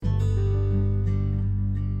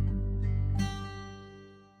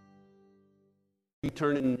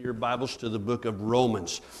turn in your Bibles to the book of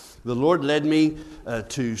Romans. The Lord led me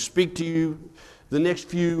to speak to you the next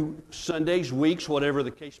few Sundays, weeks, whatever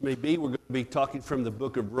the case may be. We're going to be talking from the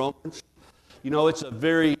book of Romans. You know, it's a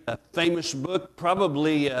very famous book,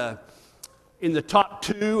 probably in the top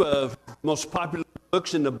two of most popular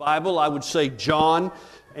books in the Bible. I would say John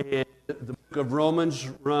and the book of Romans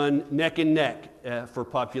run neck and neck for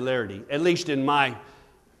popularity, at least in my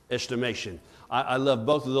estimation. I love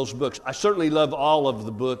both of those books. I certainly love all of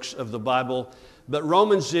the books of the Bible, but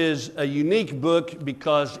Romans is a unique book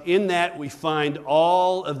because in that we find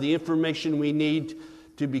all of the information we need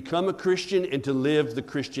to become a Christian and to live the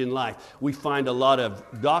Christian life. We find a lot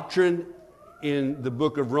of doctrine in the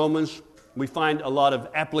book of Romans. We find a lot of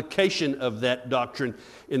application of that doctrine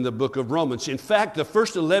in the book of Romans. In fact, the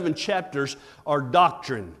first 11 chapters are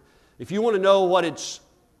doctrine. If you want to know what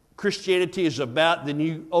Christianity is about, then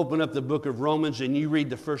you open up the book of Romans and you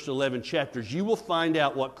read the first 11 chapters. You will find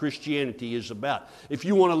out what Christianity is about. If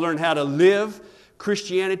you want to learn how to live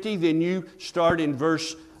Christianity, then you start in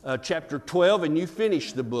chapter 12 and you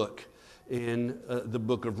finish the book in the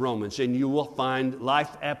book of Romans, and you will find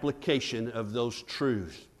life application of those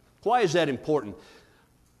truths. Why is that important?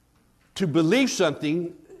 To believe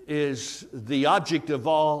something is the object of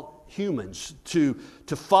all humans. To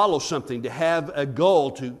follow something, to have a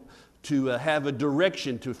goal, to have a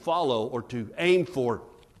direction to follow or to aim for.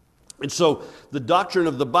 And so the doctrine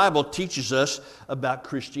of the Bible teaches us about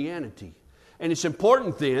Christianity. And it's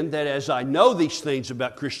important then that as I know these things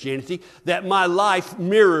about Christianity, that my life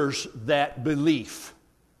mirrors that belief.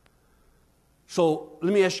 So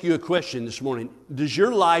let me ask you a question this morning. Does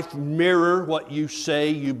your life mirror what you say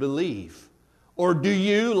you believe? Or do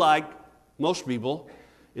you, like most people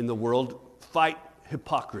in the world, fight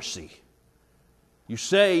hypocrisy? You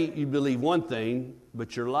say you believe one thing,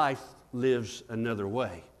 but your life lives another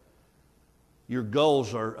way. Your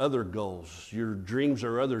goals are other goals. Your dreams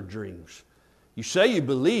are other dreams. You say you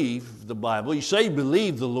believe the Bible. You say you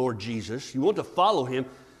believe the Lord Jesus. You want to follow Him.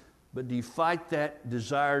 But do you fight that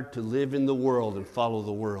desire to live in the world and follow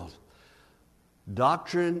the world?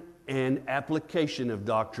 Doctrine and application of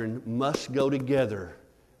doctrine must go together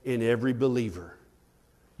in every believer.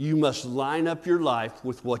 You must line up your life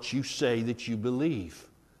with what you say that you believe.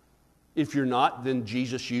 If you're not, then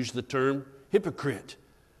Jesus used the term hypocrite,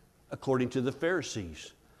 according to the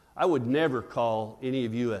Pharisees. I would never call any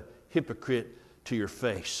of you a hypocrite to your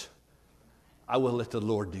face. I will let the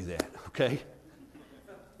Lord do that, okay?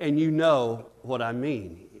 And you know what I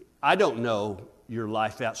mean. I don't know your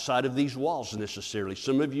life outside of these walls necessarily.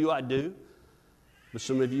 Some of you I do, but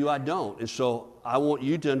some of you I don't. And so I want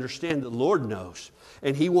you to understand the Lord knows.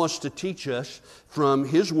 And He wants to teach us from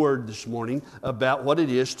His Word this morning about what it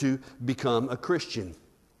is to become a Christian.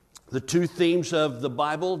 The two themes of the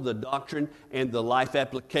Bible, the doctrine and the life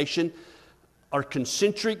application, are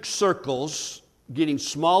concentric circles getting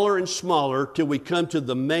smaller and smaller till we come to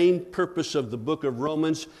the main purpose of the book of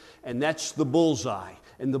Romans, and that's the bullseye.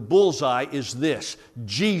 And the bullseye is this: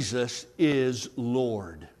 Jesus is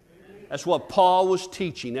Lord. That's what Paul was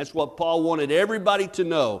teaching. That's what Paul wanted everybody to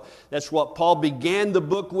know. That's what Paul began the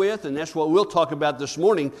book with, and that's what we'll talk about this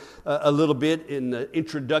morning a little bit in the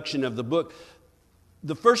introduction of the book.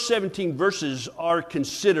 The first 17 verses are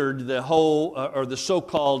considered the whole, or the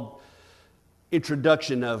so-called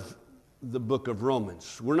introduction of the book of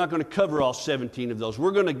Romans. We're not going to cover all 17 of those.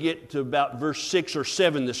 We're going to get to about verse 6 or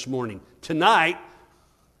 7 this morning. Tonight,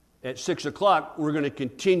 at 6 o'clock, we're going to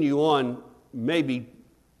continue on maybe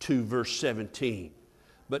to verse 17.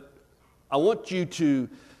 But I want you to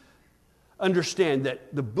understand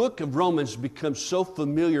that the book of Romans becomes so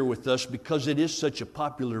familiar with us because it is such a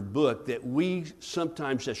popular book that we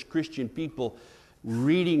sometimes as Christian people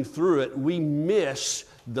reading through it, we miss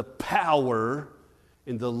the power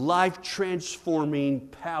and the life-transforming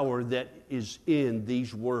power that is in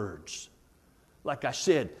these words. Like I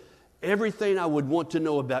said, everything I would want to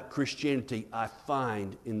know about Christianity, I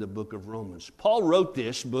find in the book of Romans. Paul wrote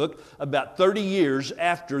this book about 30 years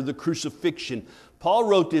after the crucifixion. Paul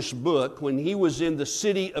wrote this book when he was in the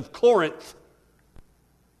city of Corinth,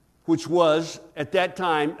 which was, at that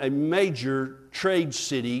time, a major trade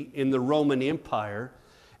city in the Roman Empire.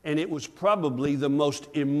 And it was probably the most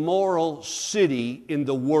immoral city in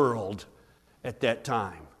the world at that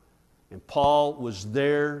time. And Paul was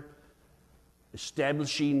there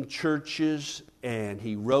establishing churches, and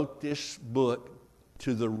he wrote this book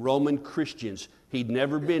to the Roman Christians. He'd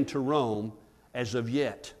never been to Rome as of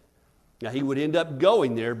yet. Now, he would end up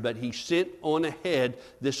going there, but he sent on ahead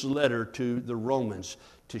this letter to the Romans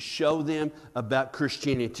to show them about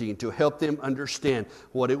Christianity and to help them understand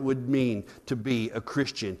what it would mean to be a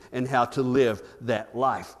Christian and how to live that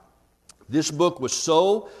life. This book was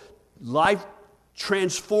so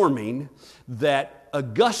life-transforming that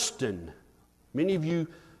Augustine, many of you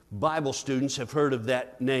Bible students have heard of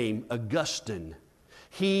that name, Augustine.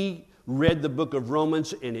 He read the book of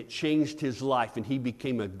Romans and it changed his life and he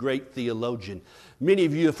became a great theologian. Many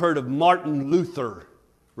of you have heard of Martin Luther,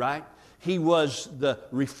 right? He was the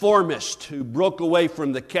reformist who broke away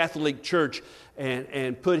from the Catholic Church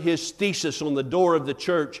and put his thesis on the door of the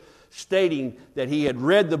church stating that he had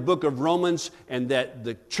read the book of Romans and that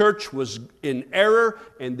the church was in error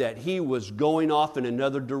and that he was going off in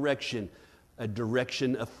another direction, a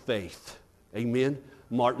direction of faith. Amen?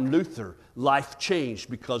 Martin Luther, life changed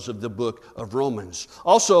because of the book of Romans.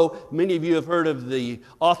 Also, many of you have heard of the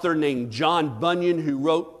author named John Bunyan who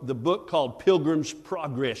wrote the book called Pilgrim's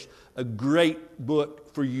Progress, a great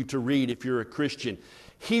book for you to read if you're a Christian.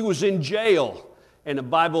 He was in jail and a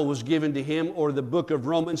Bible was given to him, or the book of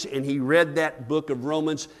Romans, and he read that book of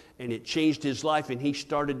Romans and it changed his life and he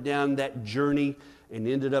started down that journey and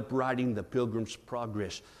ended up writing the Pilgrim's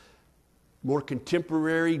Progress. More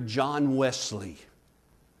contemporary, John Wesley,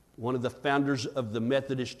 one of the founders of the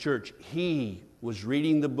Methodist Church, he was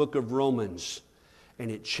reading the book of Romans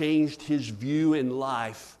and it changed his view in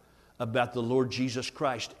life about the Lord Jesus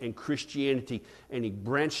Christ and Christianity, and he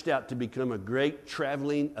branched out to become a great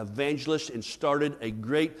traveling evangelist and started a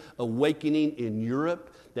great awakening in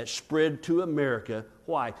Europe that spread to America.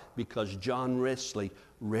 Why? Because John Wesley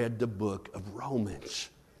read the book of Romans.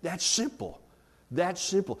 That's simple. That's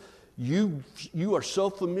simple. You are so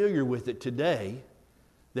familiar with it today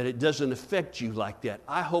that it doesn't affect you like that.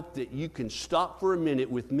 I hope that you can stop for a minute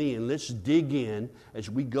with me and let's dig in as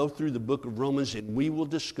we go through the book of Romans and we will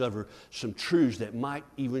discover some truths that might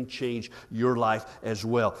even change your life as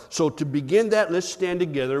well. So to begin that, let's stand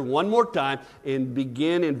together one more time and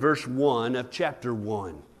begin in verse 1 of chapter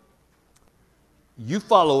 1. You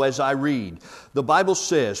follow as I read. The Bible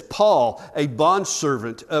says, Paul, a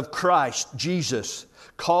bondservant of Christ Jesus,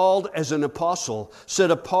 called as an apostle,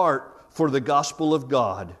 set apart for the gospel of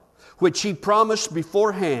God, which he promised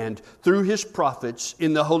beforehand through his prophets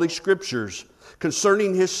in the Holy Scriptures,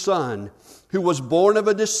 concerning his Son, who was born of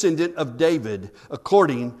a descendant of David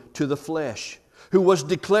according to the flesh, who was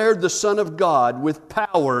declared the Son of God with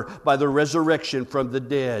power by the resurrection from the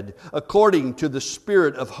dead, according to the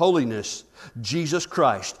Spirit of holiness, Jesus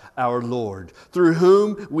Christ our Lord, through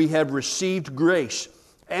whom we have received grace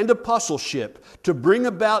and apostleship to bring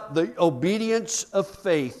about the obedience of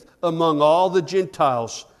faith among all the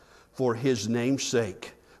Gentiles for his name's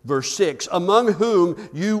sake. Verse 6, among whom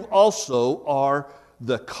you also are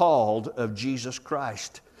the called of Jesus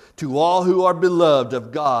Christ. To all who are beloved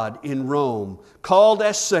of God in Rome, called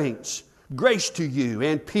as saints, grace to you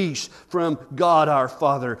and peace from God our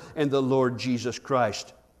Father and the Lord Jesus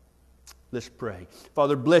Christ. Let's pray.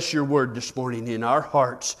 Father, bless your word this morning in our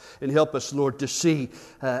hearts and help us, Lord, to see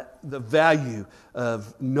the value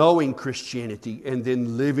of knowing Christianity and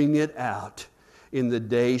then living it out in the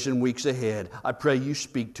days and weeks ahead. I pray you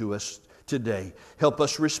speak to us today. Help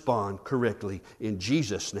us respond correctly. In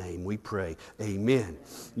Jesus' name we pray. Amen.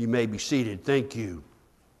 You may be seated. Thank you.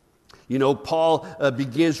 You know, Paul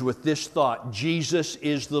begins with this thought, Jesus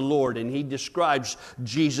is the Lord, and he describes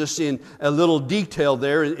Jesus in a little detail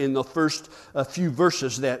there in the first few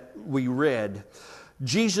verses that we read.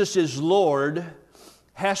 Jesus is Lord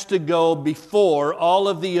has to go before all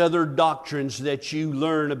of the other doctrines that you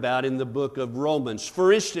learn about in the book of Romans.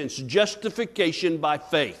 For instance, justification by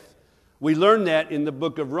faith. We learn that in the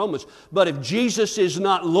book of Romans. But if Jesus is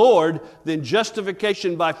not Lord, then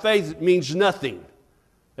justification by faith means nothing.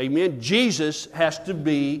 Amen. Jesus has to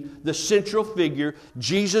be the central figure.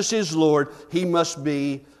 Jesus is Lord. He must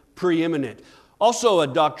be preeminent. Also, a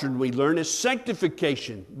doctrine we learn is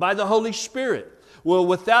sanctification by the Holy Spirit. Well,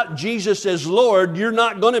 without Jesus as Lord, you're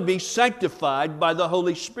not going to be sanctified by the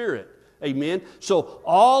Holy Spirit. Amen. So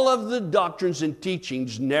all of the doctrines and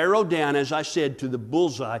teachings narrow down, as I said, to the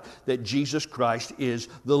bullseye that Jesus Christ is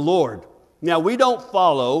the Lord. Now, we don't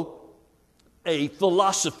follow a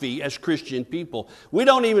philosophy as Christian people. We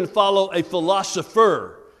don't even follow a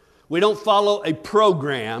philosopher. We don't follow a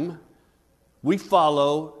program. We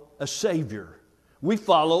follow a Savior. We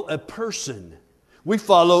follow a person. We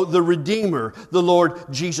follow the Redeemer, the Lord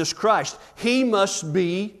Jesus Christ. He must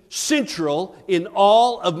be central in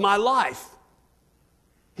all of my life.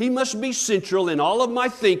 He must be central in all of my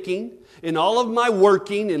thinking, in all of my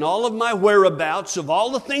working, in all of my whereabouts, of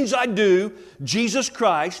all the things I do. Jesus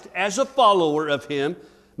Christ, as a follower of Him,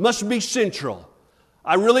 must be central.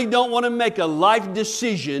 I really don't want to make a life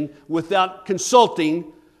decision without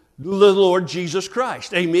consulting the Lord Jesus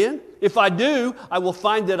Christ. Amen? If I do, I will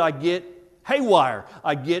find that I get haywire.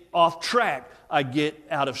 I get off track. I get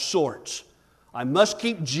out of sorts. I must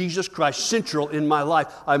keep Jesus Christ central in my life.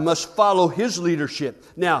 I must follow His leadership.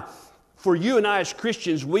 Now, for you and I as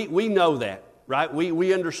Christians, we know that, right?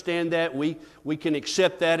 We understand that. We can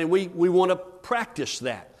accept that, and we want to practice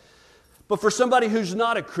that. But for somebody who's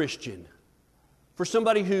not a Christian, for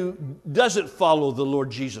somebody who doesn't follow the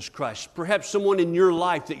Lord Jesus Christ, perhaps someone in your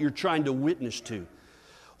life that you're trying to witness to,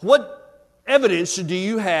 what evidence do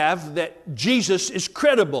you have that Jesus is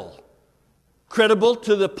credible? Credible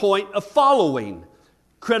to the point of following,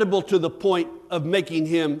 credible to the point of making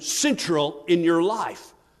Him central in your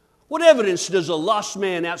life. What evidence does a lost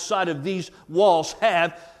man outside of these walls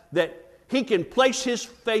have that he can place his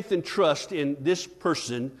faith and trust in this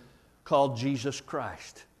person called Jesus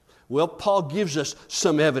Christ? Well, Paul gives us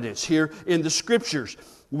some evidence here in the Scriptures.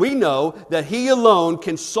 We know that He alone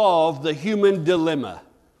can solve the human dilemma.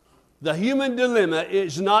 The human dilemma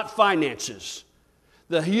is not finances.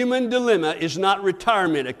 The human dilemma is not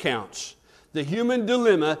retirement accounts. The human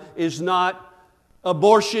dilemma is not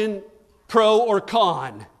abortion, pro or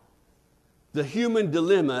con. The human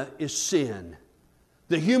dilemma is sin.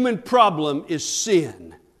 The human problem is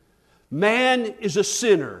sin. Man is a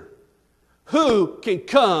sinner. Who can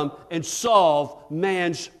come and solve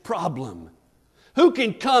man's problem? Who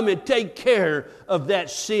can come and take care of that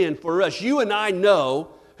sin for us? You and I know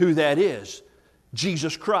who that is.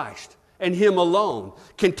 Jesus Christ. And Him alone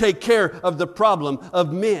can take care of the problem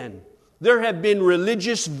of men. There have been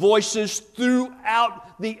religious voices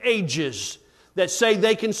throughout the ages that say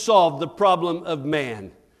they can solve the problem of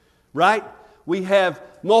man. Right? We have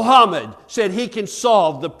Muhammad said he can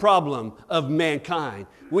solve the problem of mankind.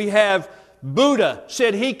 We have Buddha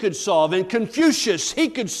said he could solve, and Confucius, he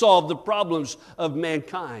could solve the problems of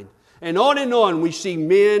mankind. And on we see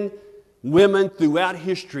men, women throughout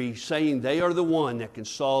history saying they are the one that can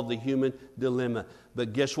solve the human dilemma.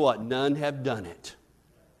 But guess what? None have done it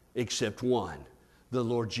except one, the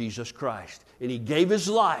Lord Jesus Christ. And He gave His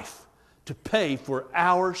life to pay for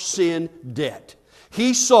our sin debt.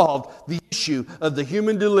 He solved the issue of the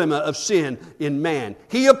human dilemma of sin in man.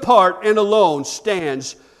 He apart and alone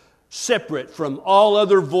stands separate from all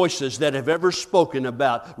other voices that have ever spoken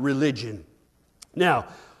about religion. Now,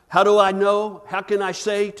 how do I know? How can I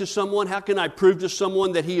say to someone? How can I prove to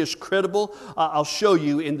someone that he is credible? I'll show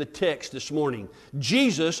you in the text this morning.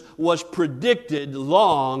 Jesus was predicted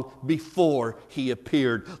long before He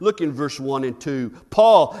appeared. Look in verse 1 and 2.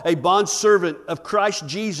 Paul, a bondservant of Christ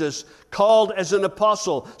Jesus, called as an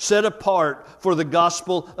apostle, set apart for the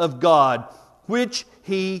gospel of God, which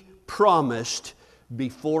He promised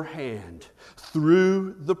beforehand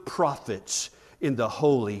through the prophets in the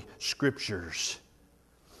Holy Scriptures.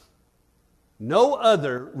 No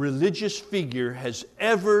other religious figure has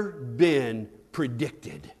ever been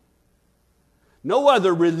predicted. No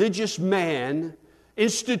other religious man,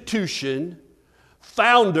 institution,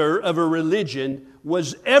 founder of a religion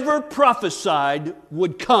was ever prophesied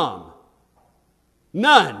would come.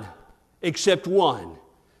 None except one,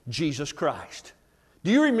 Jesus Christ.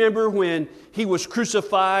 Do you remember when He was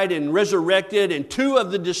crucified and resurrected and two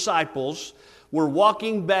of the disciples were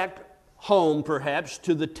walking back home, perhaps,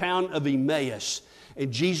 to the town of Emmaus,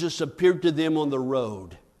 and Jesus appeared to them on the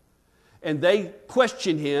road. And they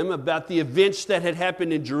questioned Him about the events that had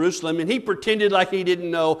happened in Jerusalem, and He pretended like He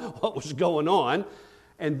didn't know what was going on.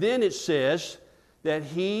 And then it says that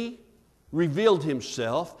He revealed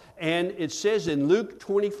Himself, and it says in Luke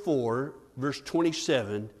 24, verse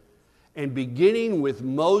 27, and beginning with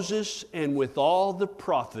Moses and with all the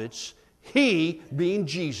prophets, He, being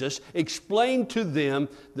Jesus, explained to them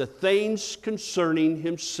the things concerning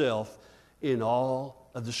Himself in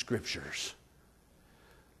all of the Scriptures.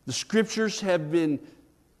 The Scriptures have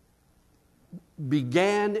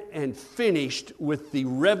began and finished with the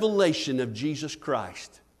revelation of Jesus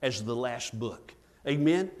Christ as the last book.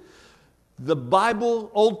 Amen? The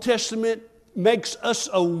Bible, Old Testament, makes us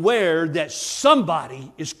aware that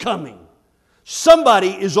somebody is coming. Somebody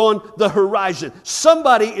is on the horizon.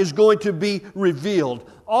 Somebody is going to be revealed.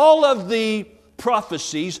 All of the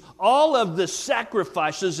prophecies, all of the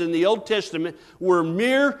sacrifices in the Old Testament were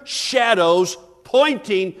mere shadows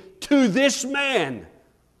pointing to this man.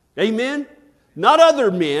 Amen? Not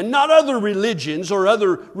other men, not other religions or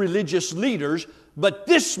other religious leaders, but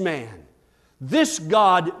this man, this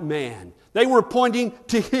God-man. They were pointing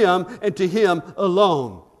to Him and to Him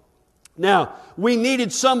alone. Now, we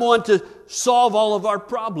needed someone to solve all of our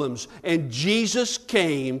problems. And Jesus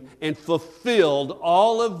came and fulfilled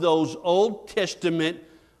all of those Old Testament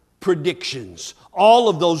predictions, all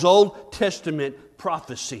of those Old Testament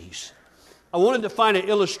prophecies. I wanted to find an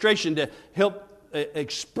illustration to help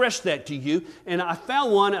express that to you, and I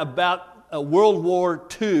found one about World War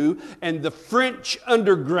II, and the French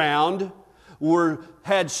underground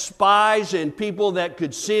had spies and people that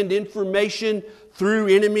could send information through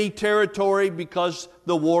enemy territory because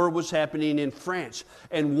the war was happening in France.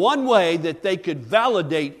 And one way that they could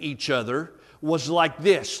validate each other was like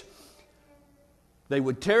this. They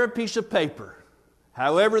would tear a piece of paper,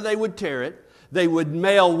 however they would tear it. They would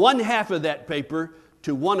mail one half of that paper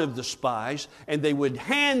to one of the spies, and they would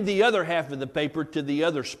hand the other half of the paper to the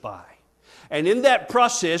other spy. And in that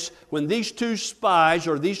process, when these two spies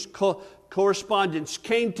or these correspondents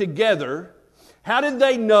came together, how did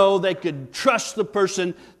they know they could trust the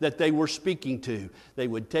person that they were speaking to? They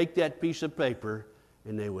would take that piece of paper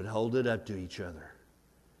and they would hold it up to each other.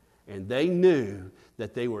 And they knew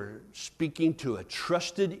that they were speaking to a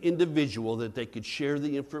trusted individual that they could share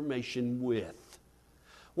the information with.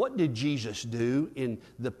 What did Jesus do in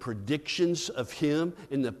the predictions of Him,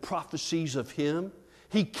 in the prophecies of Him?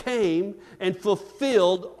 He came and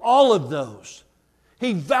fulfilled all of those.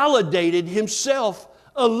 He validated Himself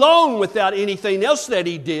alone without anything else that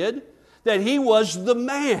He did, that He was the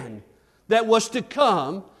man that was to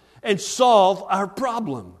come and solve our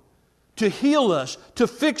problem, to heal us, to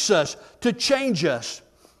fix us, to change us.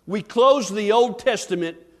 We close the Old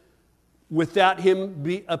Testament without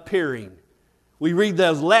Him appearing. We read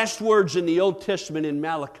those last words in the Old Testament in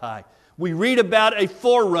Malachi. We read about a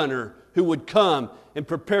forerunner who would come and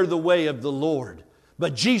prepare the way of the Lord.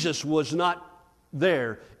 But Jesus was not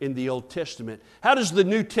there in the Old Testament. How does the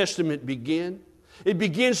New Testament begin? It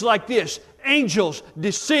begins like this. Angels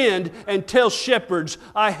descend and tell shepherds,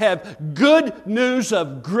 I have good news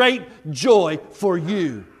of great joy for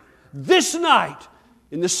you. This night,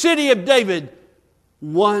 in the city of David,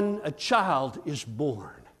 a child is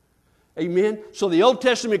born. Amen? So the Old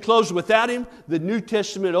Testament closed without Him. The New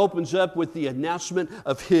Testament opens up with the announcement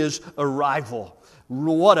of His arrival.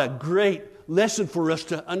 What a great lesson for us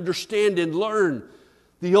to understand and learn.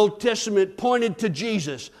 The Old Testament pointed to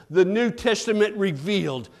Jesus. The New Testament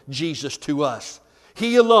revealed Jesus to us.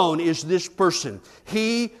 He alone is this person.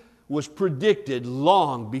 He was predicted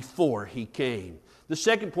long before He came. The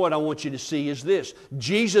second point I want you to see is this.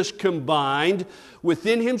 Jesus combined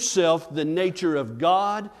within Himself the nature of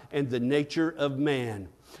God and the nature of man.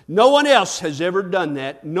 No one else has ever done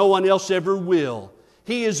that. No one else ever will.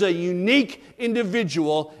 He is a unique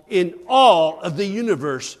individual in all of the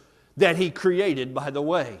universe that He created, by the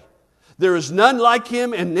way. There is none like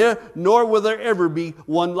Him, and nor will there ever be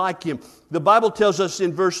one like Him. The Bible tells us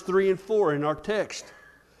in verse 3 and 4 in our text,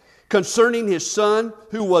 concerning His Son,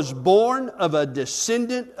 who was born of a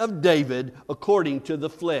descendant of David according to the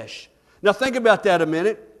flesh. Now think about that a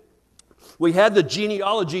minute. We have the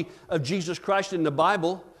genealogy of Jesus Christ in the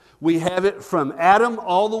Bible. We have it from Adam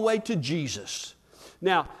all the way to Jesus.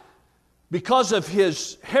 Now, because of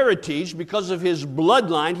His heritage, because of His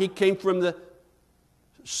bloodline, He came from the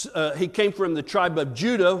tribe of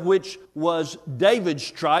Judah, which was David's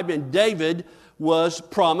tribe, and David was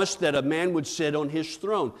promised that a man would sit on his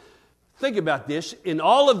throne. Think about this. In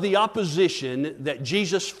all of the opposition that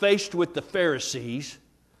Jesus faced with the Pharisees,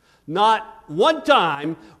 not one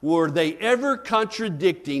time were they ever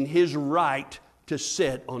contradicting His right to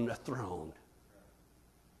sit on the throne.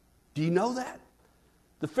 Do you know that?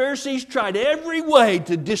 The Pharisees tried every way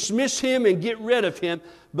to dismiss Him and get rid of Him,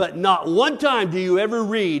 but not one time do you ever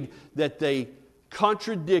read that they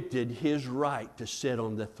contradicted His right to sit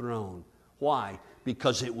on the throne. Why?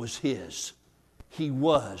 Because it was His. He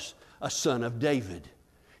was a son of David.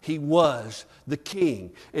 He was the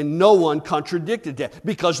king. And no one contradicted that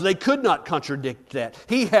because they could not contradict that.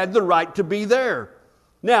 He had the right to be there.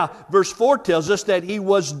 Now, verse 4 tells us that He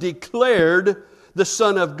was declared the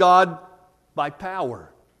Son of God by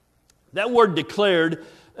power. That word declared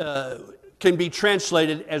can be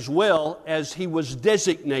translated as well as He was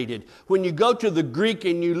designated. When you go to the Greek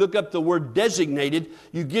and you look up the word designated,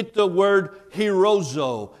 you get the word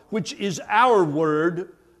hierozo, which is our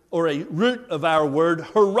word, or a root of our word,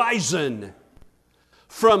 horizon.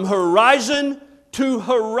 From horizon to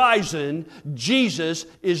horizon, Jesus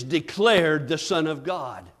is declared the Son of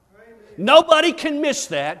God. Nobody can miss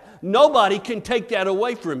that. Nobody can take that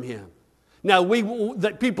away from Him. Now,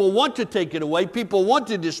 that people want to take it away, people want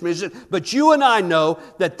to dismiss it, but you and I know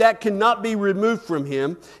that that cannot be removed from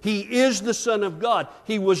Him. He is the Son of God.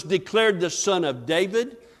 He was declared the Son of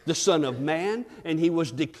David, the Son of Man, and He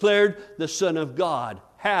was declared the Son of God.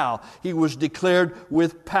 How? He was declared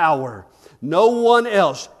with power. No one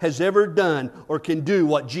else has ever done or can do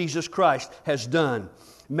what Jesus Christ has done.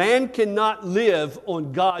 Man cannot live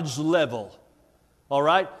on God's level. All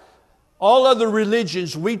right? All other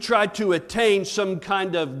religions, we try to attain some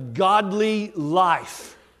kind of godly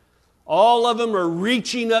life. All of them are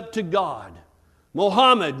reaching up to God.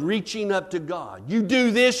 Muhammad reaching up to God. You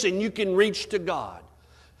do this and you can reach to God.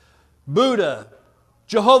 Buddha,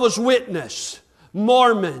 Jehovah's Witness,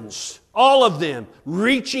 Mormons, all of them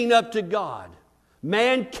reaching up to God.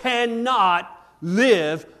 Man cannot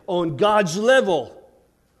live on God's level.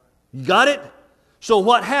 You got it? So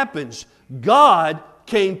what happens? God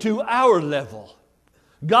came to our level.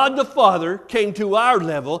 God the Father came to our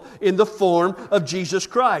level in the form of Jesus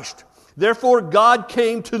Christ. Therefore, God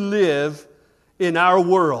came to live in our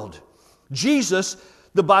world. Jesus,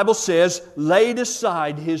 the Bible says, laid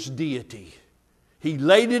aside His deity. He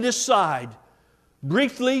laid it aside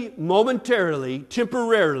briefly, momentarily,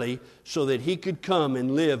 temporarily, so that He could come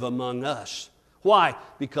and live among us. Why?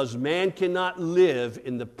 Because man cannot live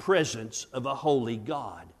in the presence of a holy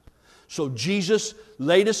God. So Jesus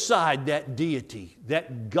laid aside that deity,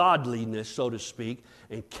 that godliness, so to speak,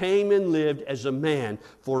 and came and lived as a man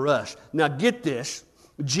for us. Now get this,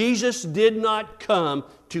 Jesus did not come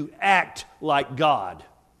to act like God.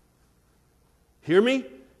 Hear me?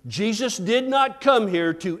 Jesus did not come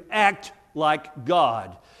here to act like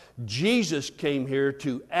God. Jesus came here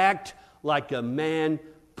to act like a man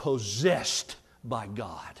possessed by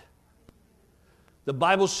God. The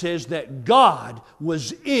Bible says that God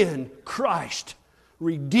was in Christ,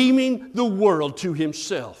 redeeming the world to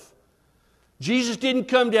Himself. Jesus didn't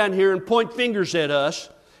come down here and point fingers at us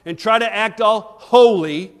and try to act all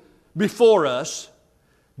holy before us.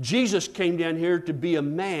 Jesus came down here to be a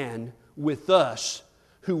man with us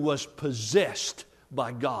who was possessed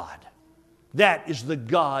by God. That is the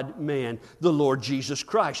God-man, the Lord Jesus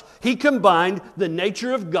Christ. He combined the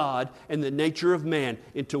nature of God and the nature of man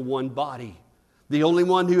into one body. The only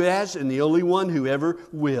one who has and the only one who ever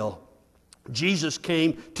will. Jesus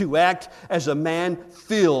came to act as a man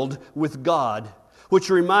filled with God. Which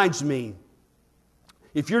reminds me,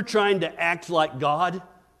 if you're trying to act like God,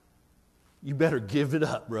 you better give it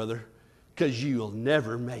up, brother, because you'll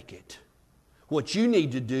never make it. What you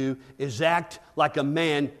need to do is act like a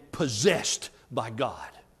man possessed by God.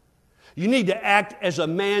 You need to act as a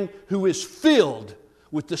man who is filled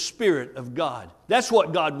with the Spirit of God. That's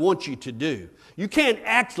what God wants you to do. You can't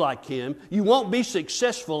act like Him. You won't be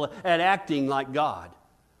successful at acting like God.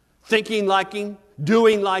 Thinking like Him,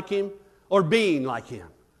 doing like Him, or being like Him.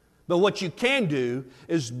 But what you can do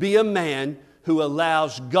is be a man who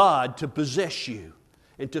allows God to possess you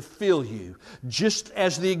and to fill you, just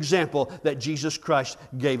as the example that Jesus Christ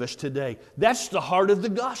gave us today. That's the heart of the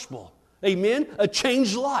gospel. Amen? A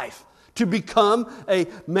changed life, to become a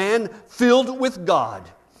man filled with God.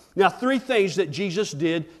 Now, three things that Jesus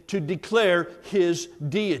did to declare His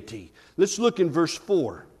deity. Let's look in verse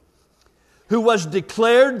 4. Who was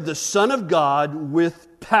declared the Son of God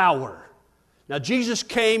with power. Now, Jesus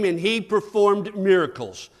came and He performed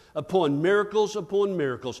miracles upon miracles upon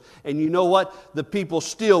miracles. And you know what? The people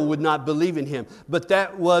still would not believe in Him. But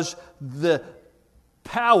that was the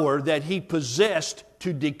power that He possessed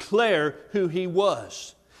to declare who He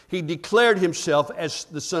was. He declared Himself as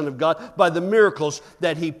the Son of God by the miracles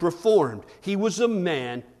that He performed. He was a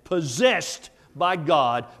man possessed by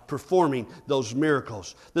God performing those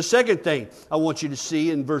miracles. The second thing I want you to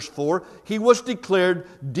see in verse 4, He was declared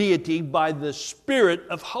deity by the Spirit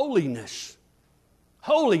of holiness.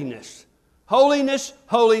 Holiness. Holiness,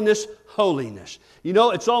 holiness, holiness. You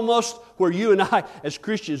know, it's almost where you and I as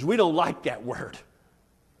Christians, we don't like that word.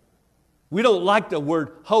 We don't like the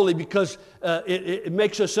word holy because it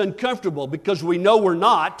makes us uncomfortable because we know we're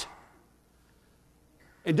not.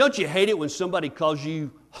 And don't you hate it when somebody calls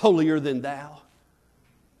you holier than thou?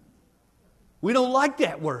 We don't like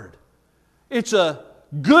that word. It's a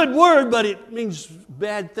good word, but it means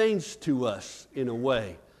bad things to us in a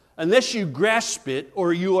way. Unless you grasp it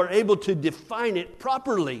or you are able to define it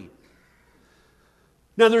properly.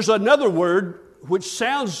 Now there's another word which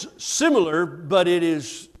sounds similar, but it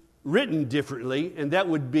is written differently, and that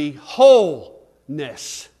would be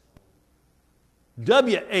wholeness.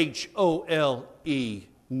 W-H-O-L-E-ness.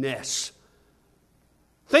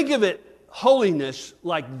 Think of it, holiness,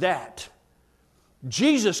 like that.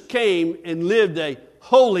 Jesus came and lived a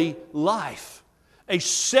holy life, a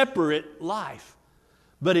separate life,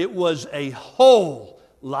 but it was a whole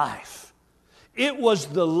life. It was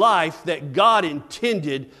the life that God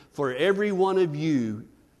intended for every one of you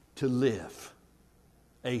to live.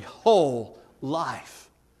 A whole life.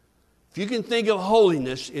 if you can think of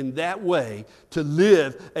holiness in that way, to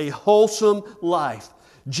live a wholesome life,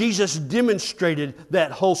 Jesus demonstrated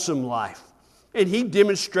that wholesome life. And He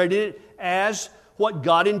demonstrated it as what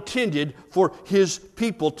God intended for His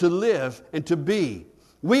people to live and to be.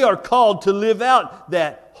 We are called to live out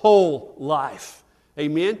that whole life.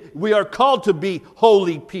 Amen? We are called to be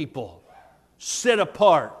holy people, set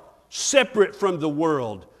apart, separate from the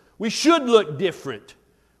world. We should look different.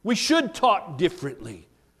 We should talk differently.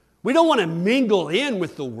 We don't want to mingle in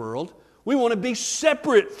with the world. We want to be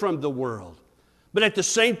separate from the world. But at the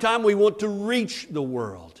same time, we want to reach the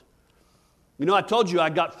world. You know, I told you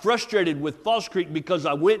I got frustrated with Falls Creek because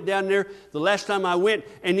I went down there the last time I went,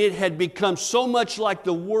 and it had become so much like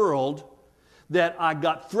the world that I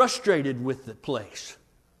got frustrated with the place.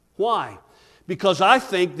 Why? Because I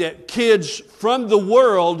think that kids from the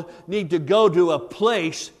world need to go to a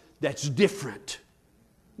place that's different.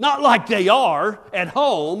 Not like they are at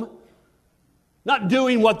home, not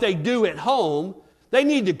doing what they do at home. They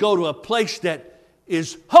need to go to a place that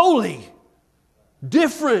is holy,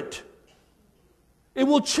 different. It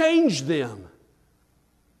will change them.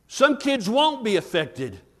 Some kids won't be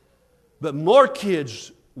affected, but more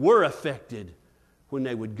kids were affected when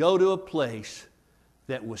they would go to a place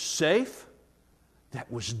that was safe, that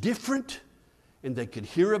was different, and they could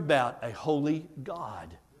hear about a holy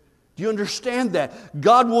God. Do you understand that?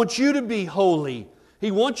 God wants you to be holy. He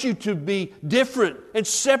wants you to be different and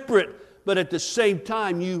separate, but at the same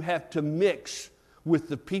time, you have to mix with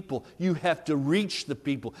the people. You have to reach the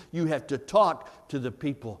people. You have to talk to the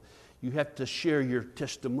people. You have to share your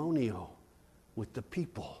testimonial with the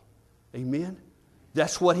people. Amen?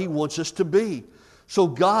 That's what He wants us to be. So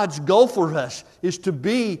God's goal for us is to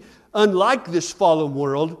be unlike this fallen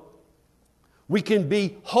world. We can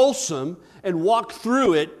be wholesome and walk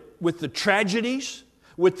through it with the tragedies,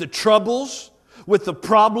 with the troubles, with the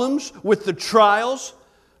problems, with the trials.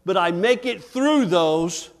 But I make it through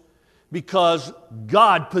those because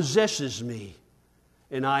God possesses me,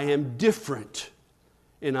 and I am different,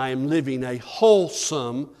 and I am living a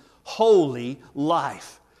wholesome, holy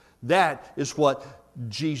life. That is what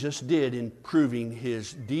Jesus did in proving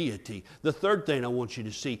His deity. The third thing I want you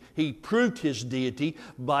to see, He proved His deity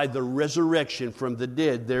by the resurrection from the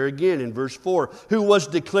dead. There again in verse 4, who was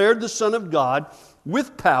declared the Son of God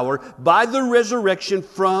with power by the resurrection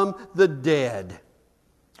from the dead,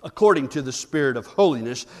 according to the Spirit of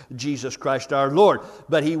holiness, Jesus Christ our Lord.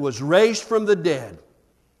 But He was raised from the dead.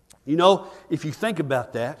 You know, if you think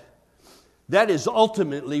about that, that is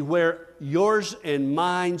ultimately where yours and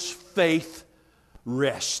mine's faith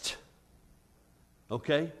rest.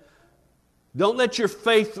 Okay? Don't let your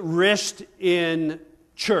faith rest in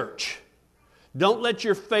church. Don't let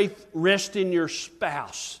your faith rest in your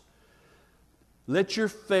spouse. Let your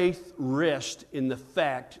faith rest in the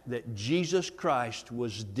fact that Jesus Christ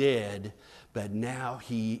was dead, but now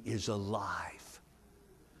He is alive.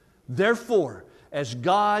 Therefore, as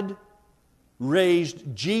God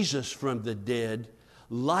raised Jesus from the dead,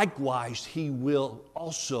 likewise He will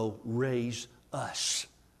also raise us.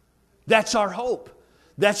 That's our hope.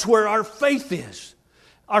 That's where our faith is.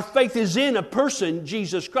 Our faith is in a person,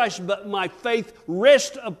 Jesus Christ, but my faith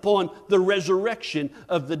rests upon the resurrection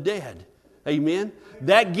of the dead. Amen?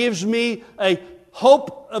 That gives me a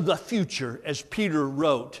hope of the future, as Peter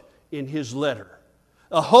wrote in his letter.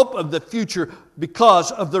 A hope of the future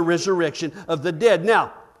because of the resurrection of the dead.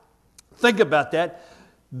 Now, think about that.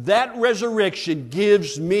 That resurrection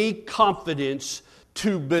gives me confidence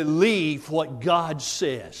to believe what God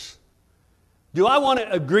says. Do I want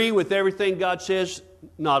to agree with everything God says?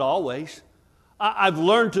 Not always. I've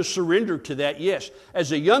learned to surrender to that, yes.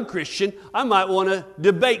 As a young Christian, I might want to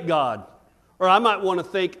debate God. Or I might want to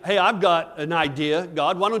think, hey, I've got an idea,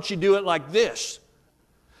 God, why don't you do it like this?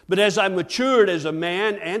 But as I matured as a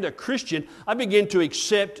man and a Christian, I began to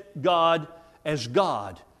accept God as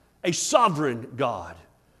God, a sovereign God,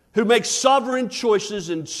 who makes sovereign choices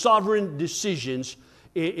and sovereign decisions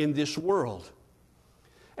in this world.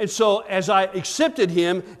 And so as I accepted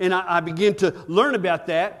Him and I began to learn about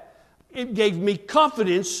that, it gave me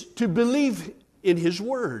confidence to believe in His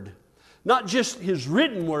Word. Not just His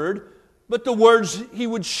written Word, but the words He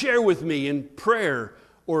would share with me in prayer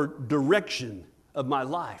or direction of my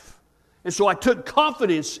life. And so I took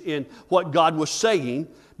confidence in what God was saying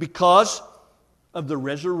because of the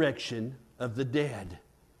resurrection of the dead.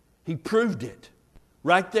 He proved it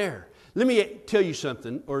right there. Let me tell you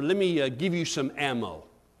something, or let me give you some ammo.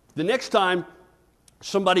 The next time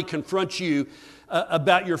somebody confronts you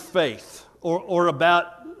about your faith or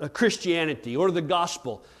about Christianity or the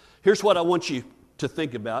gospel, here's what I want you to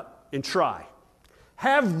think about and try.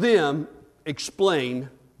 Have them explain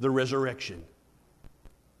the resurrection.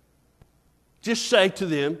 Just say to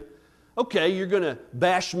them, okay, you're going to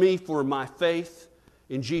bash me for my faith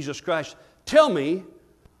in Jesus Christ. Tell me,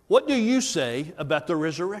 what do you say about the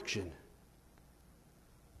resurrection?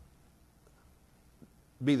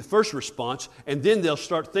 Be the first response, and then they'll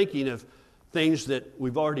start thinking of things that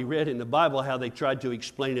we've already read in the Bible, how they tried to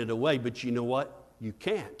explain it away. But you know what? You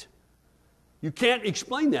can't. You can't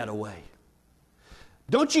explain that away.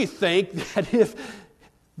 Don't you think that if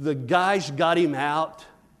the guys got him out,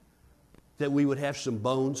 that we would have some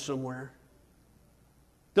bones somewhere?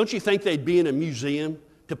 Don't you think they'd be in a museum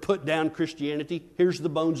to put down Christianity? Here's the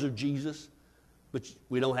bones of Jesus. But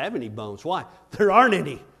we don't have any bones. Why? There aren't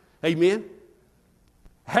any. Amen?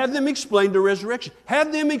 Have them explain the resurrection.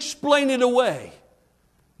 Have them explain it away.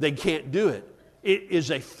 They can't do it. It is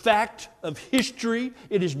a fact of history.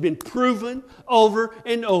 It has been proven over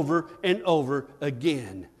and over and over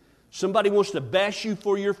again. Somebody wants to bash you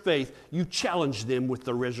for your faith, you challenge them with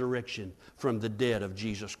the resurrection from the dead of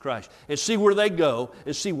Jesus Christ. And see where they go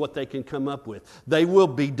and see what they can come up with. They will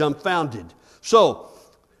be dumbfounded. So,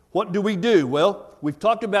 what do we do? Well, we've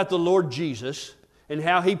talked about the Lord Jesus and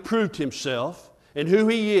how He proved Himself and who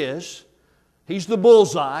He is. He's the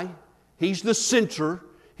bullseye. He's the center.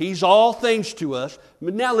 He's all things to us.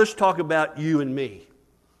 But now let's talk about you and me.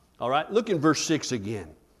 All right, look in verse 6 again.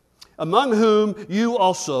 Among whom you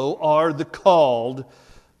also are the called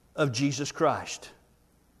of Jesus Christ.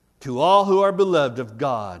 To all who are beloved of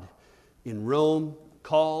God in Rome,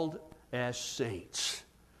 called as saints.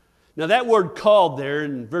 Now that word called there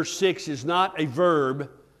in verse 6 is not a verb.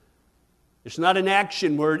 It's not an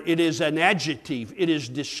action word. It is an adjective. It is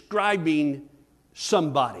describing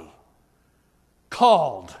somebody.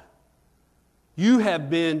 Called. You have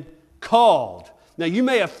been called. Now, you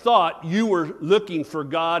may have thought you were looking for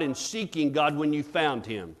God and seeking God when you found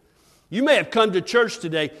Him. You may have come to church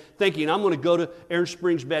today thinking, I'm going to go to Aaron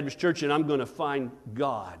Springs Baptist Church and I'm going to find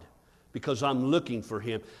God because I'm looking for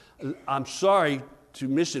Him. I'm sorry to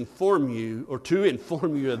misinform you or to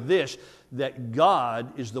inform you of this, that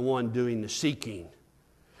God is the one doing the seeking.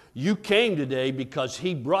 You came today because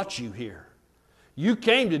He brought you here. You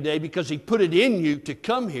came today because He put it in you to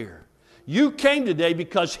come here. You came today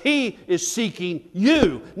because He is seeking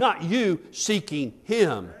you, not you seeking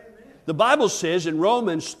Him. Amen. The Bible says in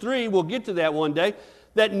Romans 3, we'll get to that one day,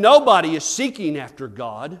 that nobody is seeking after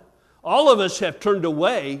God. All of us have turned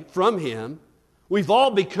away from Him. We've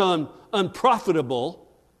all become unprofitable,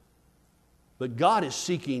 but God is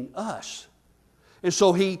seeking us. And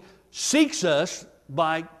so He seeks us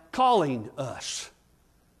by calling us.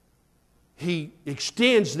 He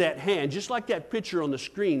extends that hand, just like that picture on the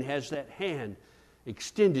screen has that hand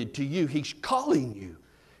extended to you. He's calling you.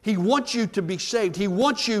 He wants you to be saved. He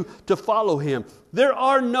wants you to follow Him. There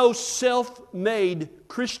are no self-made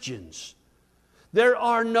Christians. There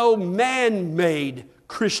are no man-made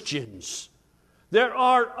Christians. There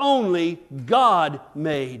are only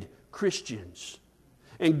God-made Christians.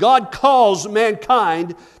 And God calls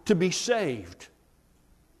mankind to be saved.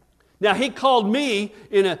 Now, He called me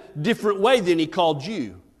in a different way than He called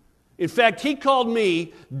you. In fact, He called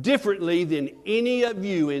me differently than any of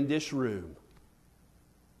you in this room.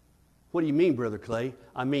 What do you mean, Brother Clay?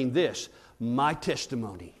 I mean this, my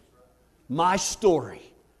testimony, my story,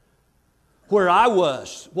 where I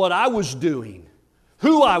was, what I was doing,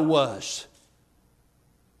 who I was.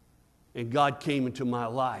 And God came into my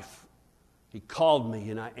life. He called me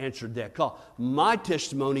and I answered that call. My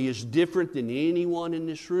testimony is different than anyone in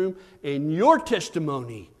this room, and your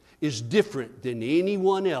testimony is different than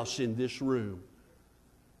anyone else in this room.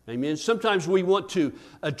 Amen. Sometimes we want to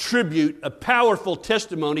attribute a powerful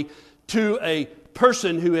testimony to a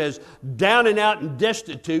person who is down and out and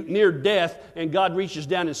destitute, near death, and God reaches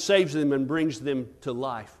down and saves them and brings them to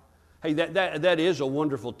life. Hey, that is a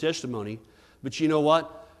wonderful testimony. But you know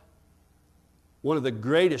what? One of the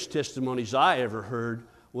greatest testimonies I ever heard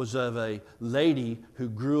was of a lady who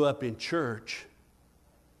grew up in church.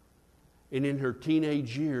 And in her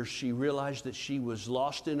teenage years, she realized that she was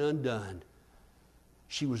lost and undone.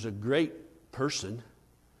 She was a great person,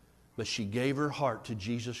 but she gave her heart to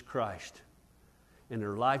Jesus Christ. And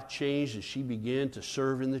her life changed as she began to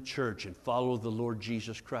serve in the church and follow the Lord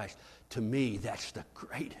Jesus Christ. To me, that's the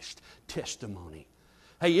greatest testimony.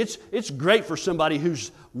 Hey, it's great for somebody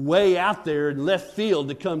who's way out there in left field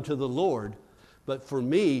to come to the Lord. But for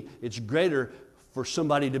me, it's greater for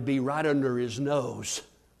somebody to be right under His nose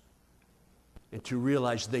and to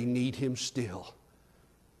realize they need Him still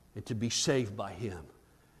and to be saved by Him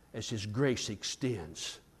as His grace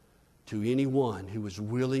extends to anyone who is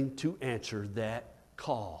willing to answer that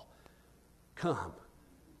call. Come,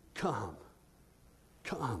 come,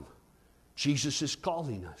 Come. Jesus is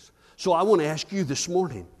calling us. So I want to ask you this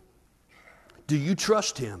morning, do you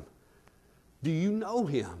trust Him? Do you know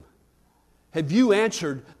Him? Have you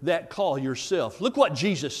answered that call yourself? Look what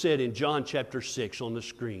Jesus said in John chapter 6 on the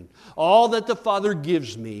screen. All that the Father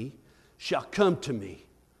gives me shall come to me.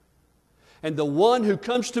 And the one who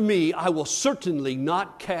comes to me I will certainly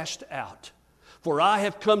not cast out. For I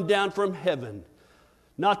have come down from heaven,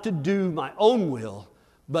 not to do my own will,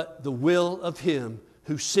 but the will of Him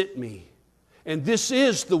who sent me. And this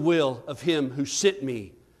is the will of Him who sent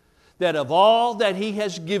me, that of all that He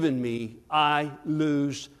has given me, I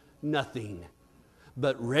lose nothing,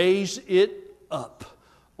 but raise it up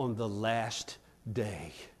on the last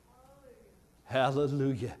day.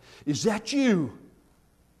 Hallelujah. Is that you?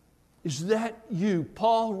 Is that you?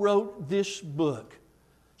 Paul wrote this book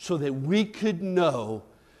so that we could know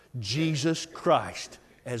Jesus Christ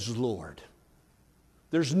as Lord.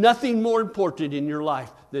 There's nothing more important in your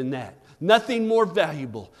life than that. Nothing more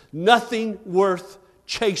valuable. Nothing worth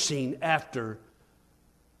chasing after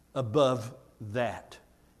above that.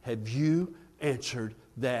 Have you answered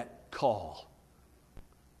that call?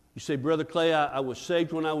 You say, Brother Clay, I was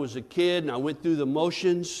saved when I was a kid and I went through the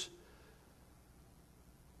motions,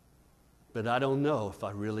 but I don't know if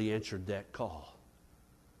I really answered that call.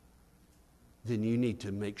 Then you need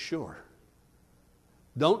to make sure.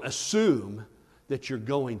 Don't assume that you're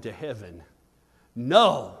going to heaven.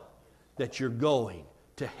 Know that you're going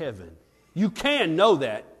to heaven. You can know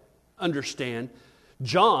that, understand.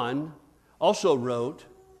 John also wrote,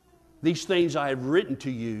 these things I have written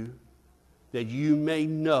to you that you may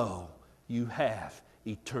know you have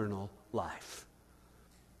eternal life.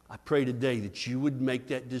 I pray today that you would make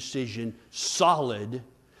that decision solid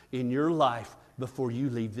in your life before you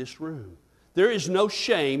leave this room. There is no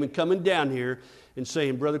shame in coming down here and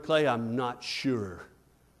saying, Brother Clay, I'm not sure.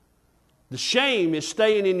 The shame is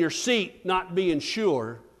staying in your seat, not being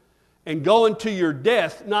sure, and going to your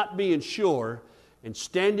death, not being sure, and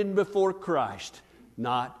standing before Christ,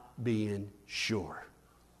 not being sure.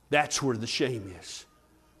 That's where the shame is.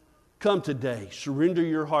 Come today, surrender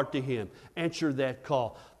your heart to Him, answer that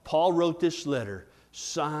call. Paul wrote this letter,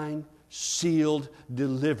 signed, sealed,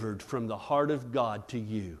 delivered from the heart of God to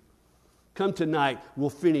you. Come tonight, we'll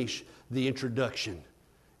finish the introduction,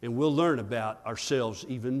 and we'll learn about ourselves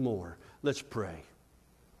even more. Let's pray.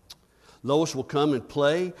 Lois will come and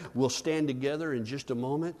play. We'll stand together in just a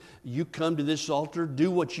moment. You come to this altar,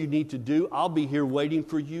 do what you need to do. I'll be here waiting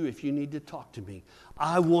for you if you need to talk to me.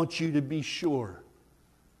 I want you to be sure.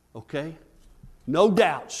 Okay? No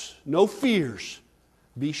doubts, no fears.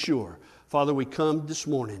 Be sure. Father, we come this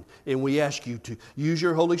morning and we ask you to use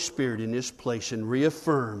your Holy Spirit in this place and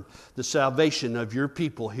reaffirm the salvation of your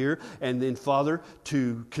people here. And then, Father,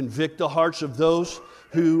 to convict the hearts of those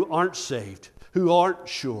who aren't saved, who aren't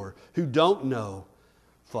sure, who don't know.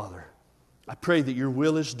 Father, I pray that your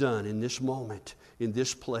will is done in this moment, in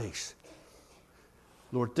this place.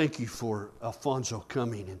 Lord, thank you for Alfonso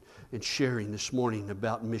coming and sharing this morning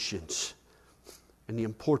about missions and the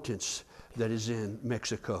importance that is in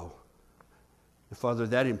Mexico. And Father,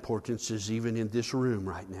 that importance is even in this room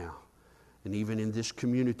right now and even in this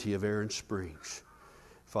community of Aaron Springs.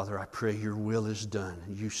 Father, I pray your will is done.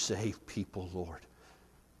 You save people, Lord.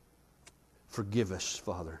 Forgive us,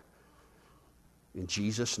 Father. In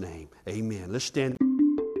Jesus' name, amen. Let's stand.